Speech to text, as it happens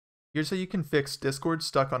Here's how you can fix Discord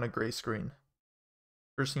stuck on a gray screen.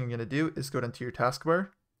 First thing you're going to do is go into your taskbar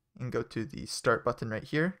and go to the Start button right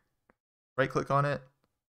here. Right click on it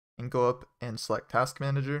and go up and select Task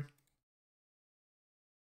Manager.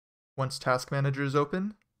 Once Task Manager is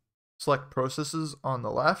open, select Processes on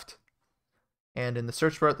the left. And in the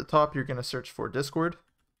search bar at the top, you're going to search for Discord.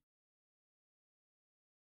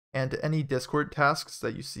 And any Discord tasks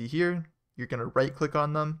that you see here, you're going to right click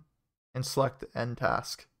on them and select End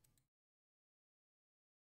Task.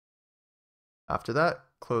 After that,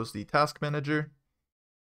 close the Task Manager.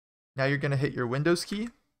 Now you're going to hit your Windows key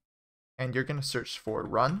and you're going to search for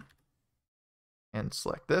Run and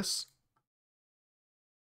select this.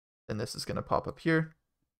 Then this is going to pop up here.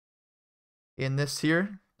 In this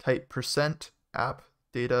here, type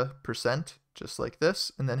 %appdata%, just like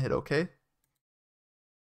this, and then hit OK.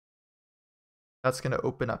 That's going to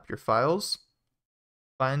open up your files.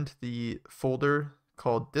 Find the folder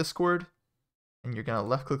called Discord, and you're going to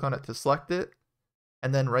left click on it to select it,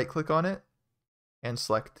 and then right click on it and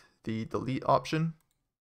select the delete option,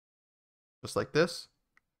 just like this.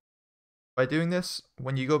 By doing this,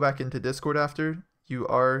 when you go back into Discord after, you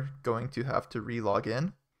are going to have to re-log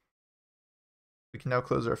in. We can now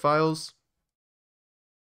close our files.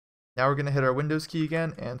 Now we're going to hit our Windows key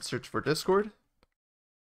again and search for Discord.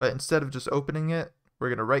 But instead of just opening it, we're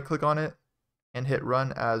going to right click on it and hit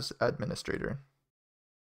Run as Administrator.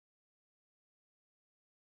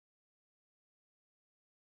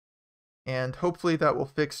 And hopefully that will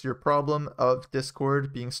fix your problem of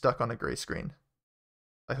Discord being stuck on a gray screen.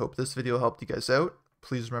 I hope this video helped you guys out.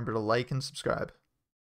 Please remember to like and subscribe.